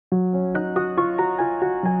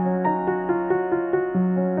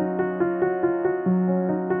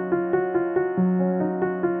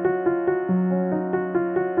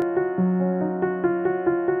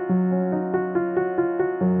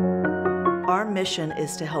our mission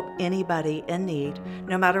is to help anybody in need,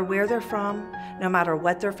 no matter where they're from, no matter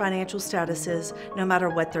what their financial status is, no matter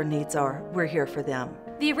what their needs are. We're here for them.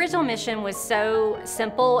 The original mission was so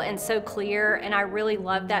simple and so clear, and I really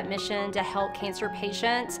love that mission to help cancer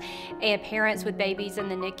patients and parents with babies in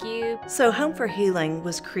the NICU. So Home for Healing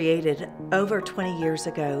was created over 20 years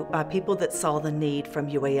ago by people that saw the need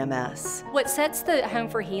from UAMS. What sets the Home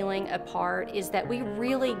for Healing apart is that we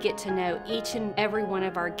really get to know each and every one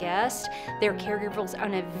of our guests, their caregivers,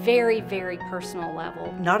 on a very, very personal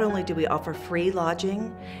level. Not only do we offer free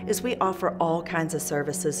lodging, is we offer all kinds of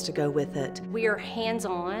services to go with it. We are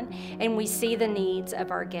hands-on and we see the needs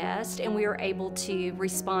of our guests, and we are able to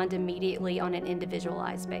respond immediately on an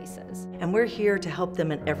individualized basis. And we're here to help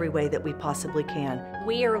them in every way that we possibly can.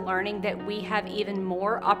 We are learning that we have even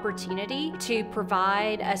more opportunity to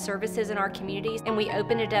provide services in our communities, and we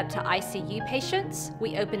open it up to ICU patients,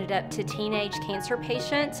 we open it up to teenage cancer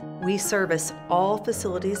patients. We service all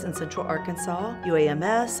facilities in Central Arkansas: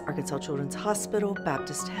 UAMS, Arkansas Children's Hospital,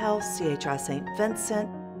 Baptist Health, CHI St. Vincent.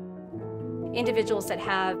 Individuals that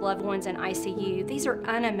have loved ones in ICU, these are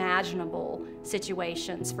unimaginable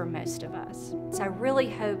situations for most of us. So I really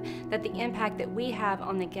hope that the impact that we have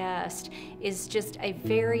on the guest is just a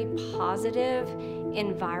very positive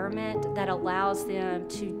environment that allows them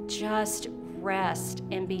to just rest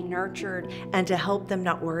and be nurtured. And to help them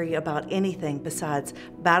not worry about anything besides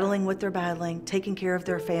battling what they're battling, taking care of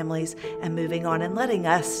their families, and moving on and letting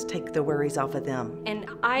us take the worries off of them. And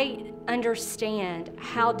I understand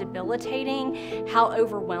how debilitating, how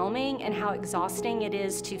overwhelming, and how exhausting it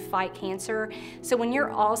is to fight cancer. So when you're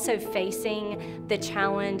also facing the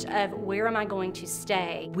challenge of where am I going to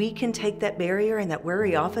stay, we can take that barrier and that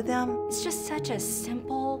worry off of them. It's just such a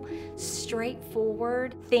simple,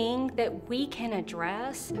 straightforward thing that we can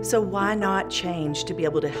address. So why not change to be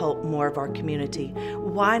able to help more of our community?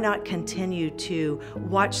 Why not continue to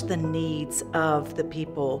watch the needs of the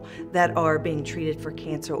people that are being treated for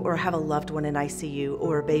cancer or have a loved one in ICU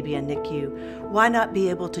or a baby in NICU? Why not be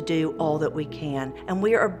able to do all that we can? And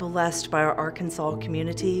we are blessed by our Arkansas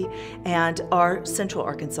community and our Central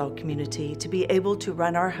Arkansas community to be able to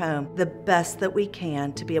run our home the best that we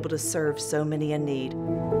can to be able to serve so many in need.